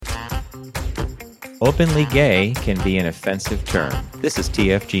openly gay can be an offensive term. This is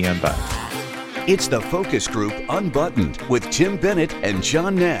TFG Unbuttoned. It's the focus group Unbuttoned with Tim Bennett and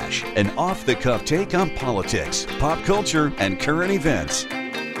John Nash, an off-the-cuff take on politics, pop culture, and current events.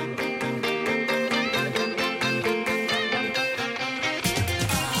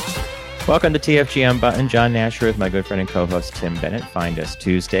 Welcome to TFG Unbuttoned. John Nash here with my good friend and co-host Tim Bennett. Find us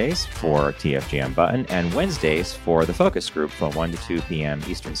Tuesdays for TFG Unbuttoned and Wednesdays for the focus group from 1 to 2 p.m.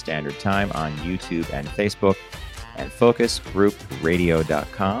 Eastern Standard Time on YouTube and Facebook. And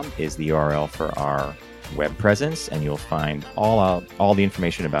focusgroupradio.com is the URL for our web presence, and you'll find all the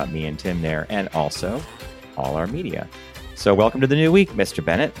information about me and Tim there, and also all our media. So welcome to the new week, Mr.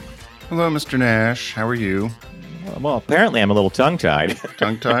 Bennett. Hello, Mr. Nash. How are you? Well, apparently I'm a little tongue-tied.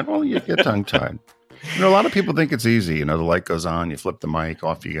 Tongue-tied? Well, you get tongue-tied. A lot of people think it's easy. The light goes on, you flip the mic,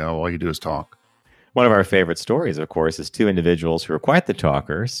 off you go. All you do is talk. One of our favorite stories, of course, is two individuals who are quite the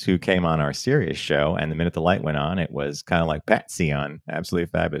talkers who came on our serious show, and the minute the light went on, it was kind of like Patsy on Absolutely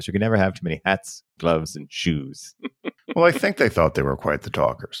Fabulous. You can never have too many hats, gloves, and shoes. Well, I think they thought they were quite the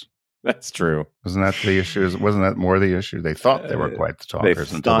talkers. That's true. Wasn't that the issue? Wasn't that more the issue? They thought they were quite the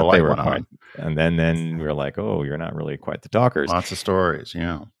talkers until the light went on. And then we were like, oh, you're not really quite the talkers. Lots of stories,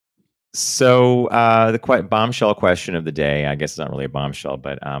 yeah. So the quite bombshell question of the day, I guess it's not really a bombshell,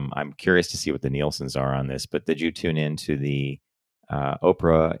 but I'm curious to see what the Nielsen's are on this. But did you tune in to the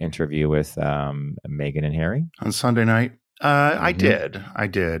Oprah interview with Meghan and Harry? On Sunday night? I did.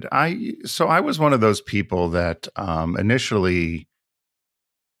 So I was one of those people that initially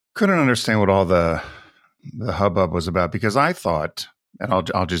couldn't understand what all the hubbub was about, because I thought, and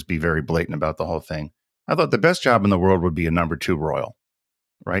I'll just be very blatant about the whole thing, I thought the best job in the world would be a number 2 royal,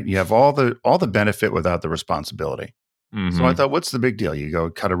 right? You have all the benefit without the responsibility. Mm-hmm. So I thought, what's the big deal? You go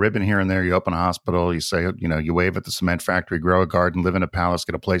cut a ribbon here and there, you open a hospital, you say, you wave at the cement factory, grow a garden, live in a palace,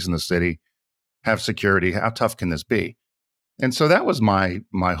 get a place in the city, have security. How tough can this be? And so that was my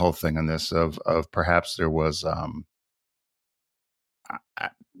whole thing on this of perhaps there was,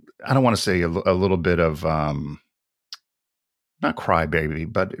 I don't want to say a little bit of, not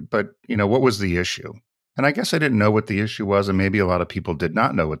crybaby, but what was the issue? And I guess I didn't know what the issue was, and maybe a lot of people did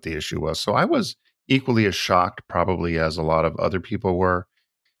not know what the issue was. So I was equally as shocked probably as a lot of other people were.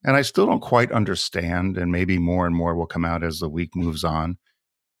 And I still don't quite understand, and maybe more and more will come out as the week moves on.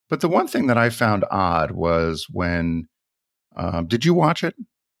 But the one thing that I found odd was when, did you watch it?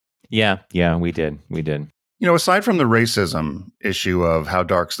 Yeah, we did. Aside from the racism issue of how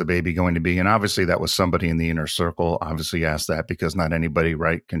dark's the baby going to be, and obviously that was somebody in the inner circle obviously asked that, because not anybody,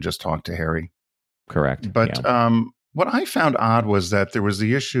 right, can just talk to Harry. Correct. But what I found odd was that there was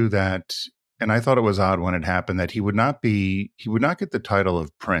the issue that, and I thought it was odd when it happened, that he would not get the title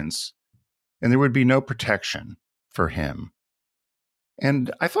of prince, and there would be no protection for him.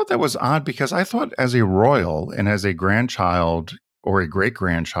 And I thought that was odd, because I thought as a royal and as a grandchild or a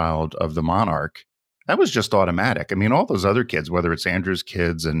great-grandchild of the monarch, that was just automatic. I mean, all those other kids, whether it's Andrew's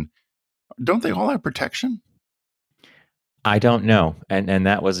kids, and don't they all have protection? I don't know. And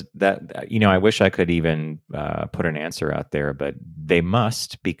that was that, I wish I could even put an answer out there, but they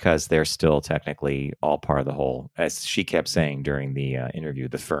must, because they're still technically all part of the whole, as she kept saying during the interview,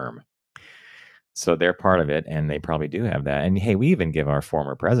 the firm. So they're part of it, and they probably do have that. And hey, we even give our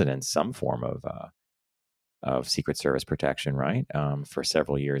former presidents some form of Secret Service protection, right? For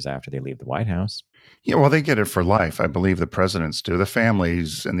several years after they leave the White House. Yeah, well, they get it for life. I believe the presidents do. The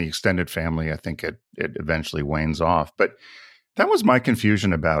families and the extended family, I think it eventually wanes off. But that was my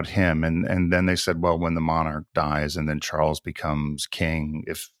confusion about him. And then they said, well, when the monarch dies and then Charles becomes king,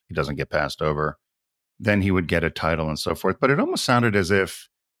 if he doesn't get passed over, then he would get a title and so forth. But it almost sounded as if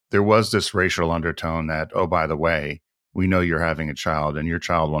there was this racial undertone that, oh, by the way, we know you're having a child, and your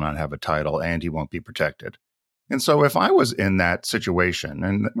child will not have a title, and he won't be protected. And so if I was in that situation,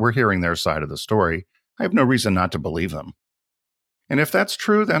 and we're hearing their side of the story, I have no reason not to believe them. And if that's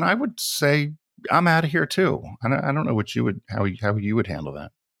true, then I would say I'm out of here too. I don't know how you would handle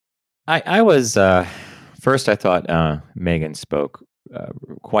that. I was first. I thought Meghan spoke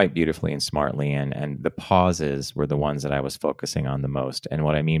quite beautifully and smartly, and the pauses were the ones that I was focusing on the most. And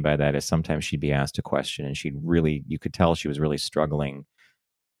what I mean by that is sometimes she'd be asked a question, and you could tell she was really struggling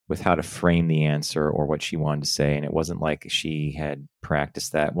with how to frame the answer or what she wanted to say. And it wasn't like she had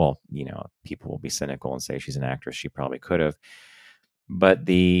practiced that. Well, people will be cynical and say she's an actress. She probably could have. But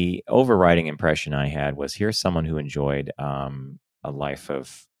the overriding impression I had was, here's someone who enjoyed a life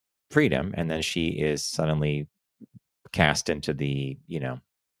of freedom, and then she is suddenly cast into the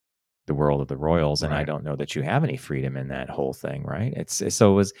world of the royals. And right. I don't know that you have any freedom in that whole thing, right? It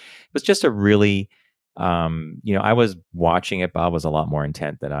was just a really I was watching it. Bob was a lot more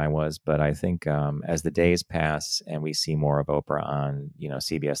intent than I was, but I think as the days pass and we see more of Oprah on,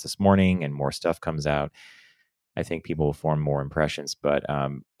 CBS This Morning and more stuff comes out, I think people will form more impressions. But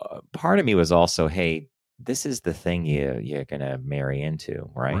part of me was also, hey, this is the thing you're gonna marry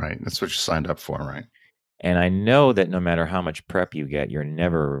into, right? Right. That's what you signed up for, right? And I know that no matter how much prep you get, you're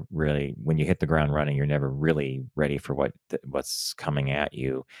never really, when you hit the ground running, you're never really ready for what's coming at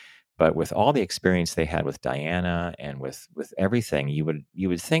you. But with all the experience they had with Diana and with everything, you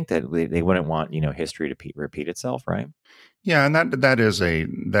would think that they wouldn't want history to repeat itself, right? Yeah, and that is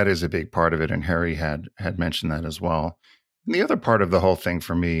a big part of it, and Harry had mentioned that as well. And the other part of the whole thing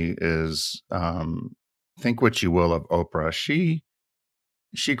for me is, think what you will of Oprah.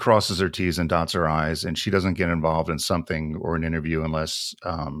 She crosses her T's and dots her I's, and she doesn't get involved in something or an interview unless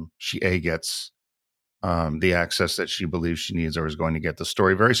she gets the access that she believes she needs or is going to get the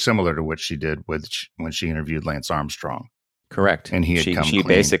story. Very similar to what she did when she interviewed Lance Armstrong, Correct. and he had come She clean.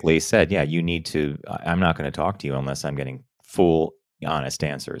 basically said, "Yeah, you need to. I'm not going to talk to you unless I'm getting full, honest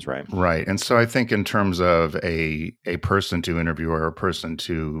answers." Right. Right. And so I think in terms of a person to interview or a person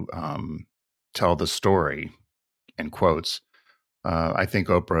to tell the story in quotes, I think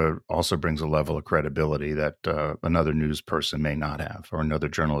Oprah also brings a level of credibility that another news person may not have or another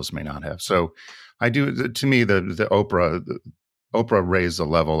journalist may not have. So I do, to me, the Oprah raised the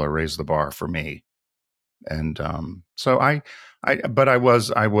level or raised the bar for me. And so I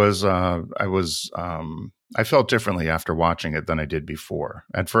felt differently after watching it than I did before.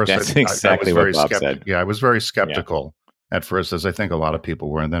 At first, That's I was exactly what very Bob said. skeptical. Yeah, I was very Yeah. skeptical at first, as I think a lot of people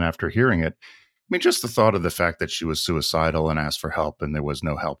were. And then after hearing it, I mean, just the thought of the fact that she was suicidal and asked for help and there was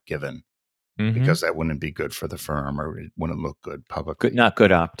no help given Mm-hmm. because that wouldn't be good for the firm or it wouldn't look good Good, publicly. not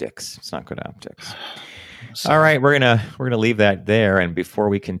good optics. It's not good optics. All So, right, we're gonna leave that there. And before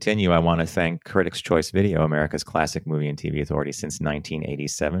we continue, I want to thank Critics' Choice Video, America's classic movie and TV authority since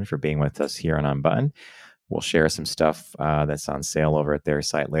 1987, for being with us here on Unbuttoned. We'll share some stuff that's on sale over at their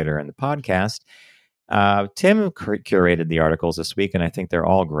site later in the podcast. Tim curated the articles this week, and I think they're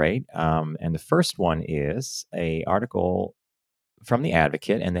all great. And the first one is a article from The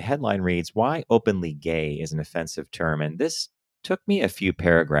Advocate, and the headline reads, "Why Openly Gay is an Offensive Term." And this took me a few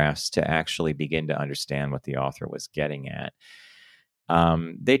paragraphs to actually begin to understand what the author was getting at.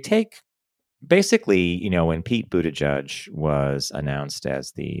 They take basically, when Pete Buttigieg was announced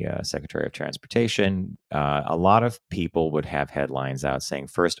as the Secretary of Transportation, a lot of people would have headlines out saying,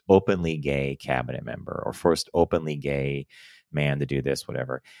 first openly gay cabinet member, or first openly gay man to do this,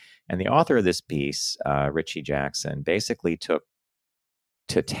 whatever. And the author of this piece, Richie Jackson, basically took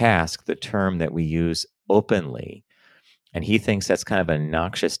to task the term that we use openly. And he thinks that's kind of a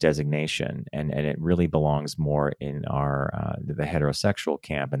noxious designation, and it really belongs more in our the heterosexual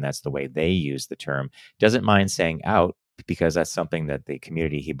camp, and that's the way they use the term. Doesn't mind saying out because that's something that the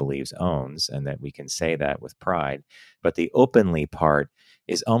community he believes owns, and that we can say that with pride. But the openly part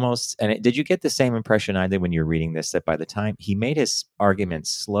is almost, and did you get the same impression I did when you're reading this, that by the time he made his argument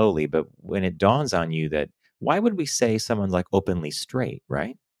slowly, but when it dawns on you that why would we say someone's like openly straight,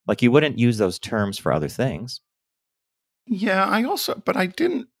 right? Like you wouldn't use those terms for other things. yeah, but I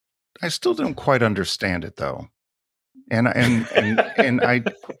still don't quite understand it though. And I,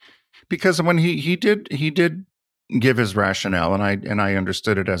 because when he did give his rationale, and I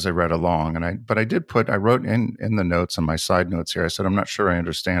understood it as I read along, but I wrote in the notes on my side notes here. I said I'm not sure I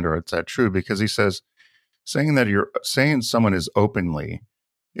understand or it's that true, because he says saying someone is openly,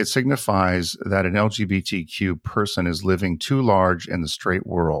 it signifies that an LGBTQ person is living too large in the straight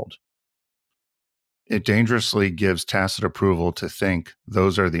world. It dangerously gives tacit approval to think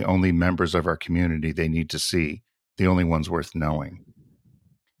those are the only members of our community they need to see, the only ones worth knowing.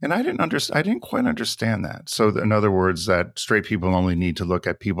 And I didn't quite understand that. So in other words, that straight people only need to look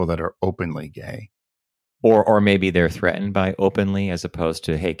at people that are openly gay. Or maybe they're threatened by openly, as opposed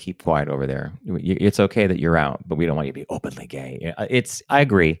to, hey, keep quiet over there. It's okay that you're out, but we don't want you to be openly gay. I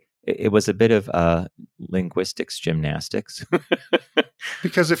agree. It was a bit of linguistics gymnastics.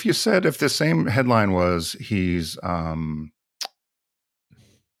 Because if the same headline was he's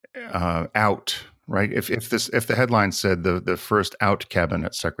out, right? If the headline said the first out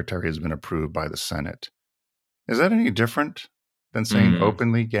cabinet secretary has been approved by the Senate, is that any different than saying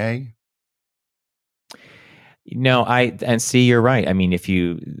openly gay? No, and see, you're right. I mean,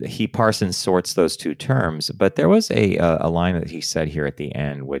 he Parsons sorts those two terms, but there was a line that he said here at the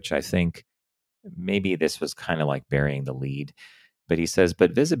end, which I think maybe this was kind of like burying the lead. But he says,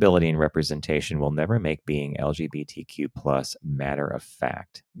 but visibility and representation will never make being LGBTQ plus matter of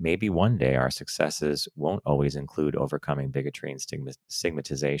fact. Maybe one day our successes won't always include overcoming bigotry and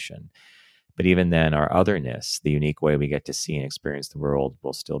stigmatization. But even then, our otherness, the unique way we get to see and experience the world,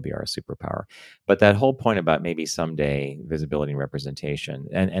 will still be our superpower. But that whole point about maybe someday visibility and representation,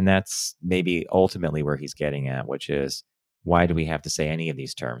 and that's maybe ultimately where he's getting at, which is, why do we have to say any of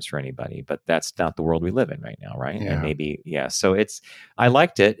these terms for anybody? But that's not the world we live in right now, right? And Yeah. maybe, yeah. So I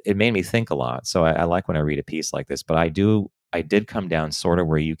liked it. It made me think a lot. So I like when I read a piece like this, but I did come down sort of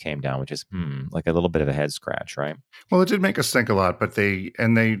where you came down, which is like a little bit of a head scratch, right? Well, it did make us think a lot, but these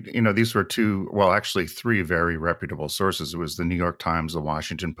were actually three very reputable sources. It was the New York Times, the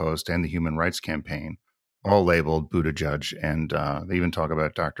Washington Post, and the Human Rights Campaign, all labeled Buttigieg. And they even talk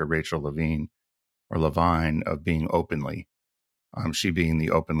about Dr. Rachel Levine of being openly, she being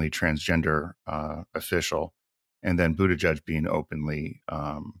the openly transgender official, and then Buttigieg being openly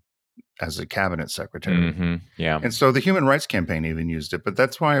as a cabinet secretary. Mm-hmm. Yeah. And so the Human Rights Campaign even used it. But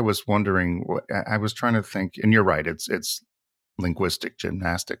that's why I was wondering, I was trying to think, and you're right, it's linguistic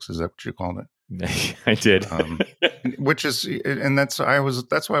gymnastics. Is that what you called it? I did. Which is, and that's why I was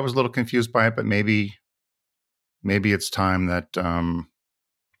a little confused by it, but maybe it's time that,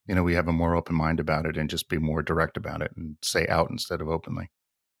 we have a more open mind about it and just be more direct about it and say out instead of openly.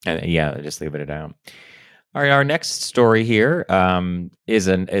 And yeah, just leave it out. All right, our next story here is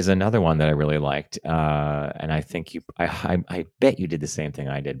another one that I really liked, and I think I bet you did the same thing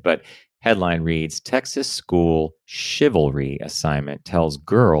I did. But headline reads: Texas school chivalry assignment tells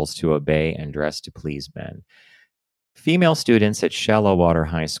girls to obey and dress to please men. Female students at Shallow Water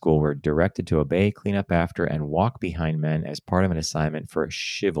High School were directed to obey, clean up after, and walk behind men as part of an assignment for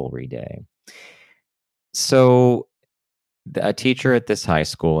Chivalry Day. So a teacher at this high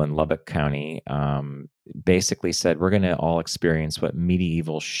school in Lubbock County basically said, we're going to all experience what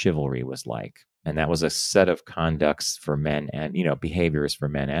medieval chivalry was like. And that was a set of conducts for men and, behaviors for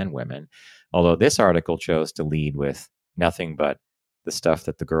men and women. Although this article chose to lead with nothing but the stuff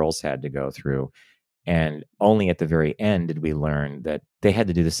that the girls had to go through. And only at the very end did we learn that they had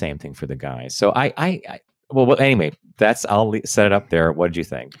to do the same thing for the guys. So well, anyway, I'll set it up there. What did you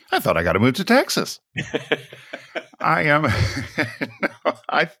think? I thought I got to move to Texas. I am.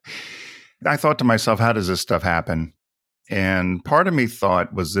 I thought to myself, how does this stuff happen? And part of me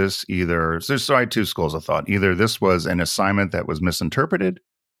thought, was this either? So I had two schools of thought. Either this was an assignment that was misinterpreted,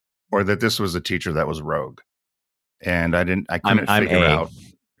 or that this was a teacher that was rogue. And I couldn't figure out.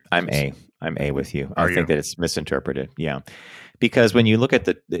 I'm A with you. I think that it's misinterpreted. Yeah. Because when you look at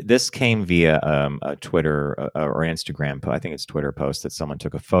this came via a Twitter or Instagram, I think it's Twitter post that someone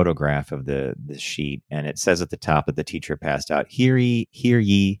took a photograph of the sheet, and it says at the top that the teacher passed out, "Hear ye, hear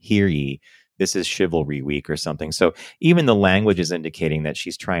ye, hear ye. This is Chivalry Week," or something. So even the language is indicating that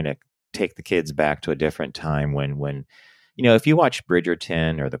she's trying to take the kids back to a different time when if you watch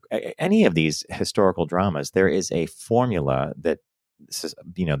Bridgerton or any of these historical dramas, there is a formula that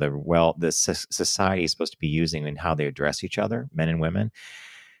the society is supposed to be using in how they address each other, men and women.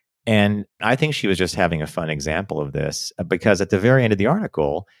 And I think she was just having a fun example of this, because at the very end of the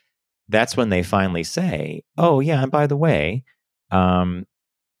article, that's when they finally say, "Oh yeah, and by the way," the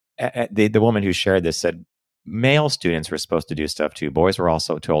woman who shared this said, male students were supposed to do stuff too. Boys were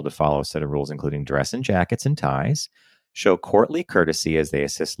also told to follow a set of rules, including dress in jackets and ties, show courtly courtesy as they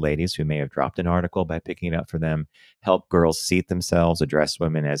assist ladies who may have dropped an article by picking it up for them, help girls seat themselves, address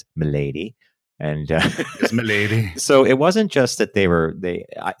women as milady. And it's milady. So it wasn't just that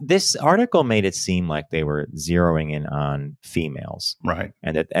this article made it seem like they were zeroing in on females, right?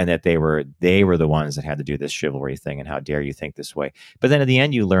 And that they were the ones that had to do this chivalry thing, and how dare you think this way. But then at the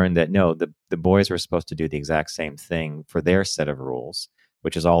end, you learned that no, the boys were supposed to do the exact same thing for their set of rules,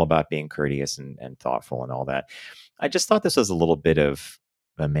 which is all about being courteous and thoughtful and all that. I just thought this was a little bit of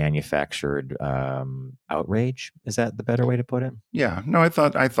a manufactured outrage. Is that the better way to put it? Yeah, no, I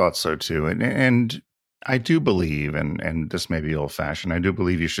thought so too. And I do believe, and this may be old fashioned, I do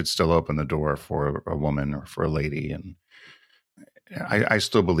believe you should still open the door for a woman or for a lady. And I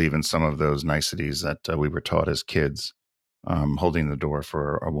still believe in some of those niceties that we were taught as kids, holding the door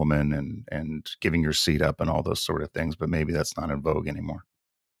for a woman and giving your seat up and all those sort of things. But maybe that's not in vogue anymore.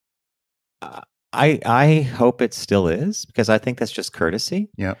 I hope it still is, because I think that's just courtesy.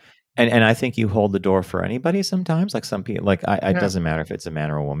 Yeah. And I think you hold the door for anybody sometimes. Like some people, it doesn't matter if it's a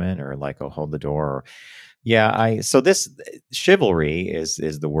man or a woman, or hold the door. So this chivalry is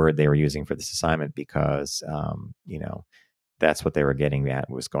the word they were using for this assignment, because that's what they were getting at,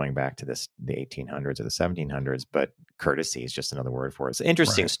 was going back to the 1800s or the 1700s. But courtesy is just another word for it. It's an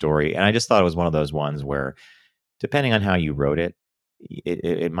interesting story, and I just thought it was one of those ones where, depending on how you wrote it,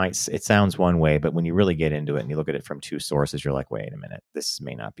 it sounds one way, but when you really get into it and you look at it from two sources, you're like, wait a minute, this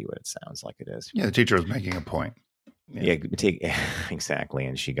may not be what it sounds like it is. Yeah, the teacher was making a point. Yeah, take exactly,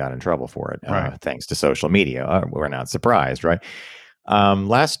 and she got in trouble for it, Right. thanks to social media. We're not surprised, right?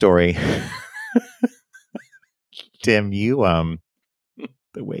 Last story, Tim.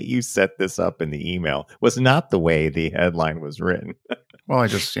 The way you set this up in the email was not the way the headline was written. Well, I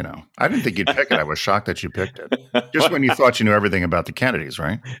just, I didn't think you'd pick it. I was shocked that you picked it. Just when you thought you knew everything about the Kennedys,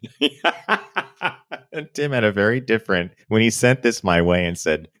 right? And Tim had a very different when he sent this my way and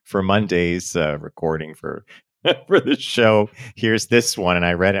said, for Monday's recording for the show, here's this one. And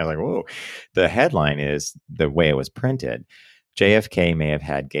I read it. I was like, whoa. The headline is the way it was printed. JFK may have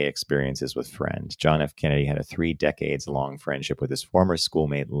had gay experiences with friend. John F. Kennedy had a 3 decades long friendship with his former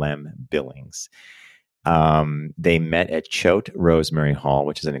schoolmate, Lem Billings. They met at Choate Rosemary Hall,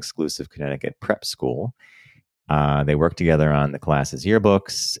 which is an exclusive Connecticut prep school. They worked together on the class's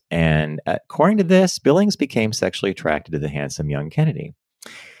yearbooks. And according to this, Billings became sexually attracted to the handsome young Kennedy.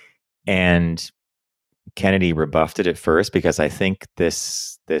 And Kennedy rebuffed it at first because I think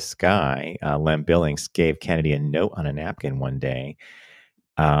this guy, Lem Billings, gave Kennedy a note on a napkin one day,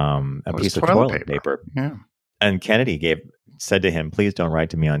 a piece of toilet paper. Yeah. And Kennedy said to him, "Please don't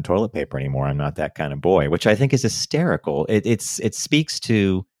write to me on toilet paper anymore. I'm not that kind of boy," which I think is hysterical. It speaks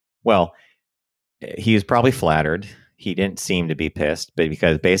to, well, he was probably flattered. He didn't seem to be pissed, but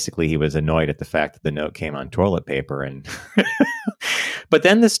because basically he was annoyed at the fact that the note came on toilet paper. And but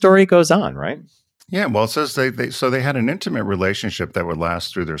then the story goes on, right? Yeah, well, it says they had an intimate relationship that would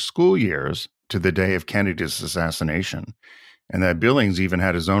last through their school years to the day of Kennedy's assassination, and that Billings even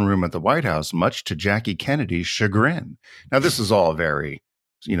had his own room at the White House, much to Jackie Kennedy's chagrin. Now, this is all very,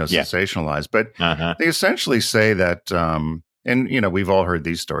 sensationalized, but they essentially say that, and we've all heard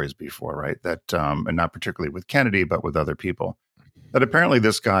these stories before, right? That, and not particularly with Kennedy, but with other people, that apparently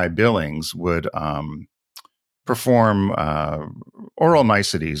this guy Billings would perform oral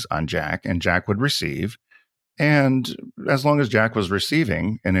niceties on Jack, and Jack would receive. And as long as Jack was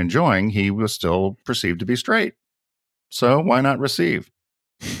receiving and enjoying, he was still perceived to be straight. So why not receive?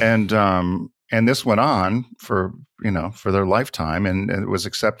 And this went on for their lifetime, and it was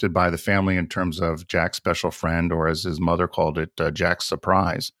accepted by the family in terms of Jack's special friend, or as his mother called it, Jack's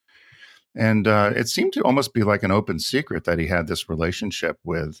surprise. And it seemed to almost be like an open secret that he had this relationship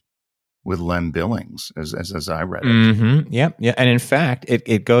with Lem Billings, as I read it. Mm-hmm. Yeah. And in fact,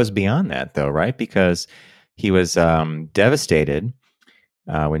 it goes beyond that, though, right? Because he was devastated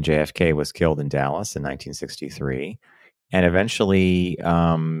when JFK was killed in Dallas in 1963, and eventually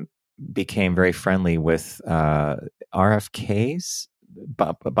became very friendly with RFK's,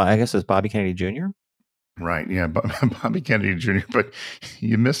 I guess it was Bobby Kennedy Jr.? Right, yeah, Bobby Kennedy Jr., but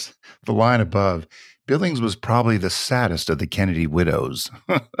you missed the line above. Billings was probably the saddest of the Kennedy widows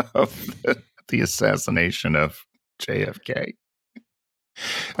of the assassination of JFK.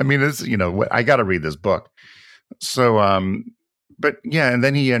 I mean, it's, I got to read this book. So, but yeah, and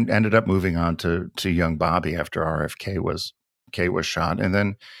then he ended up moving on to young Bobby after RFK was shot. And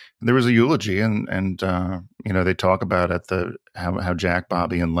then there was a eulogy, and they talk about how Jack,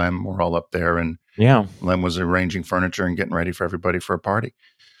 Bobby, and Lem were all up there, and Lem was arranging furniture and getting ready for everybody for a party.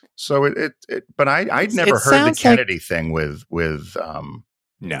 So but I'd never heard the Kennedy thing with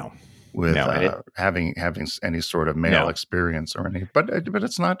having any sort of male experience or anything. But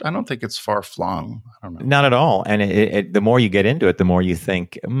it's not. I don't think it's far flung. I don't know. Not at all. And the more you get into it, the more you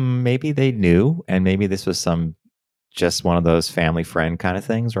think maybe they knew, and maybe this was just one of those family friend kind of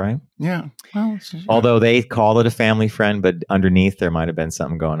things, right? Yeah. Well, although they call it a family friend, but underneath there might have been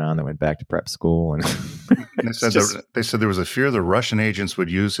something going on that went back to prep school. And they said there was a fear the Russian agents would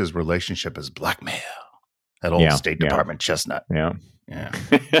use his relationship as blackmail. That old State Department chestnut. Yeah.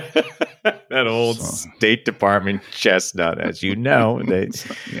 That old State Department chestnut, as you know.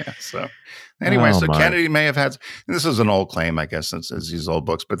 So anyway, Kennedy may have had, this is an old claim, I guess, since these old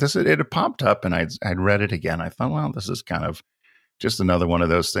books, but it had popped up, and I'd read it again. I thought, well, this is kind of just another one of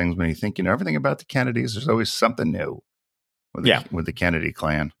those things when you think you know everything about the Kennedys, there's always something new with the Kennedy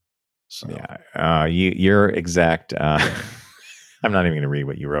clan. So. Yeah, your exact. I'm not even going to read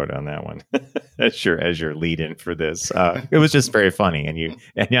what you wrote on that one as your lead in for this. It was just very funny,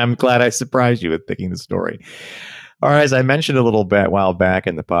 and I'm glad I surprised you with picking the story. All right, as I mentioned a while back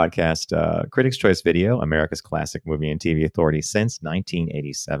in the podcast, Critics' Choice Video, America's classic movie and TV authority since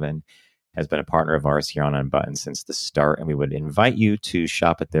 1987, has been a partner of ours here on Unbuttoned since the start, and we would invite you to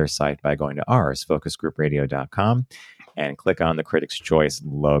shop at their site by going to ours, focusgroupradio.com, and click on the Critics' Choice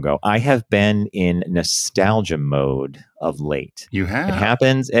logo. I have been in nostalgia mode of late. You have? It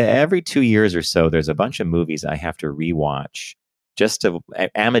happens every 2 years or so. There's a bunch of movies I have to rewatch.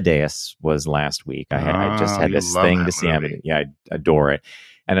 Amadeus was last week. I just had this thing to see Amadeus. Yeah, I adore it.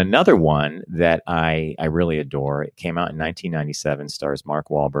 And another one that I really adore, it came out in 1997, stars Mark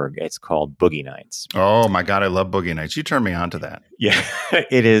Wahlberg. It's called Boogie Nights. Oh my God, I love Boogie Nights. You turned me on to that. Yeah,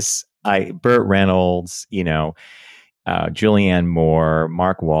 it is. Burt Reynolds, Julianne Moore,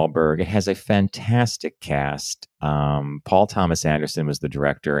 Mark Wahlberg. It has a fantastic cast. Paul Thomas Anderson was the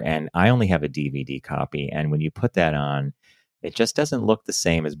director, and I only have a DVD copy. And when you put that on, it just doesn't look the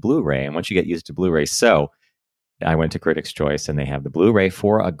same as Blu-ray. And once you get used to Blu-ray, so I went to Critics' Choice, and they have the Blu-ray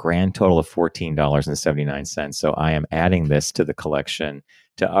for a grand total of $14.79. So I am adding this to the collection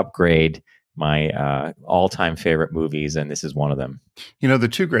to upgrade my all-time favorite movies, and this is one of them. The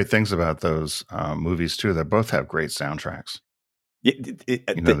two great things about those movies too, they both have great soundtracks.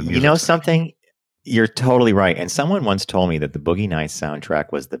 Something? You're totally right. And someone once told me that the Boogie Nights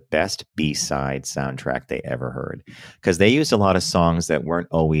soundtrack was the best B-side soundtrack they ever heard, because they used a lot of songs that weren't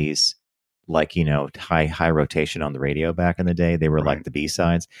always like, high rotation on the radio back in the day. They were like the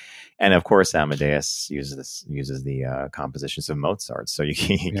B-sides. And of course, Amadeus uses the compositions of Mozart. So you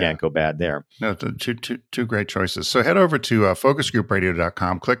can't go bad there. No, two great choices. So head over to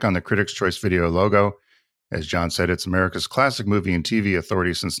focusgroupradio.com, click on the Critics' Choice video logo. As John said, it's America's classic movie and TV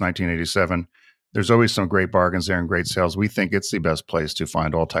authority since 1987. There's always some great bargains there and great sales. We think it's the best place to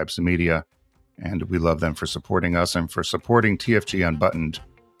find all types of media. And we love them for supporting us and for supporting TFG Unbuttoned,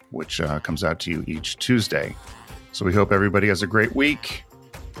 which comes out to you each Tuesday. So we hope everybody has a great week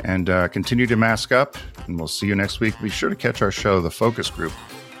and continue to mask up. And we'll see you next week. Be sure to catch our show, The Focus Group,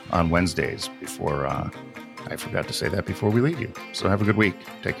 on Wednesdays before, I forgot to say that before we leave you. So have a good week.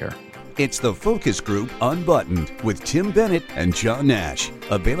 Take care. It's The Focus Group Unbuttoned with Tim Bennett and John Nash.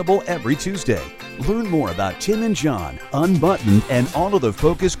 Available every Tuesday. Learn more about Tim and John, Unbuttoned, and all of the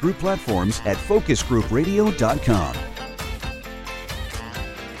Focus Group platforms at focusgroupradio.com.